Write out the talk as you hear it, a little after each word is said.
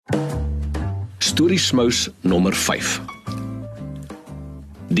Storiesmous nommer 5.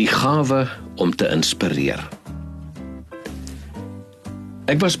 Die gawe om te inspireer.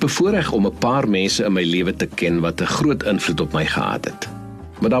 Ek was bevoorreg om 'n paar mense in my lewe te ken wat 'n groot invloed op my gehad het.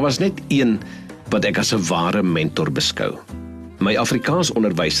 Maar daar was net een wat ek as 'n ware mentor beskou. My Afrikaans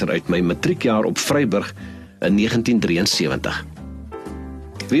onderwyser uit my matriekjaar op Vryburg in 1973.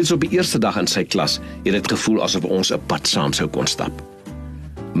 Reeds op die eerste dag in sy klas het dit gevoel asof ons 'n pad saam sou kon stap.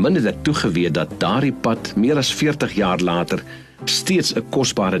 Min het ek toegeweet dat daardie pad meer as 40 jaar later steeds 'n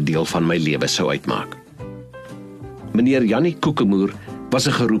kosbare deel van my lewe sou uitmaak. Meneer Jannie Koekemoer was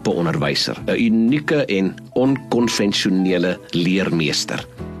 'n geroepe onderwyser, 'n unieke en onkonvensionele leermeester.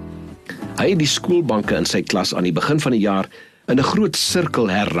 Hy het die skoolbanke in sy klas aan die begin van die jaar in 'n groot sirkel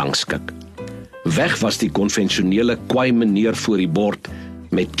herrangskik. Weg was die konvensionele kwaai meneer voor die bord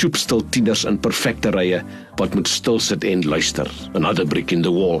met choopstil tieners in perfekte rye wat moet stil sit en luister. Another brick in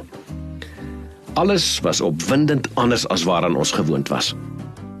the wall. Alles was opwindend anders as waaraan ons gewoond was.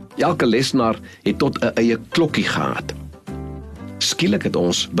 Elke lesenaar het tot 'n eie klokkie gehad. Skielik het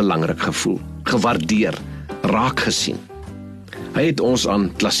ons belangrik gevoel, gewaardeer, raak gesien. Hy het ons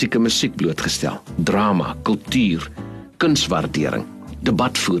aan klassieke musiek blootgestel, drama, kultuur, kunswaardering,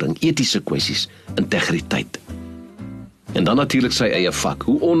 debatvoering, etiese kwessies, integriteit. En dan natuurlik sy eie vak.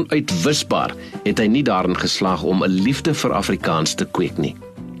 Hoe onuitwisbaar het hy nie daarin geslaag om 'n liefde vir Afrikaans te kweek nie.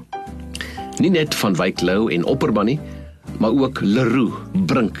 Nie net van Wyk Lou en Opperman nie, maar ook Leroux,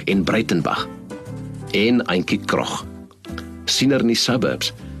 Brink en Breitenberg. En Eintjie Krog. Siener in die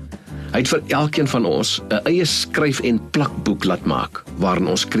suburbs. Hy het vir elkeen van ons 'n eie skryf- en plakboek laat maak, waarin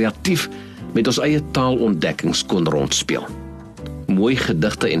ons kreatief met ons eie taalontdekkings kon rondspeel. Mooi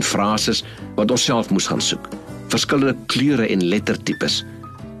gedigte en frases wat ons self moes gaan soek. Verskillende kleure en lettertipes,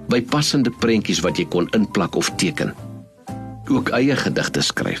 bypassende prentjies wat jy kon inplak of teken. Ook eie gedigte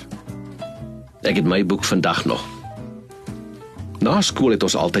skryf. Ek het my boek vandag nog. Na skool het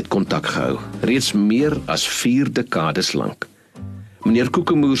ons altyd kontak gehou, reeds meer as 4 dekades lank. Meneer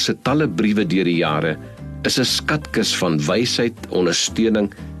Koekemoer se talle briewe deur die jare is 'n skatkis van wysheid,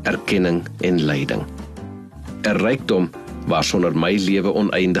 ondersteuning, erkenning en leiding. 'n Rykdom waarsonder my lewe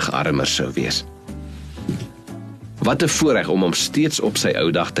oneindig armer sou wees. Wat 'n voorreg om hom steeds op sy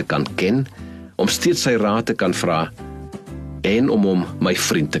ou dag te kan ken, om steeds sy raad te kan vra en om hom my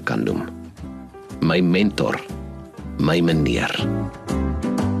vriend te kan noem. My mentor, my meneer.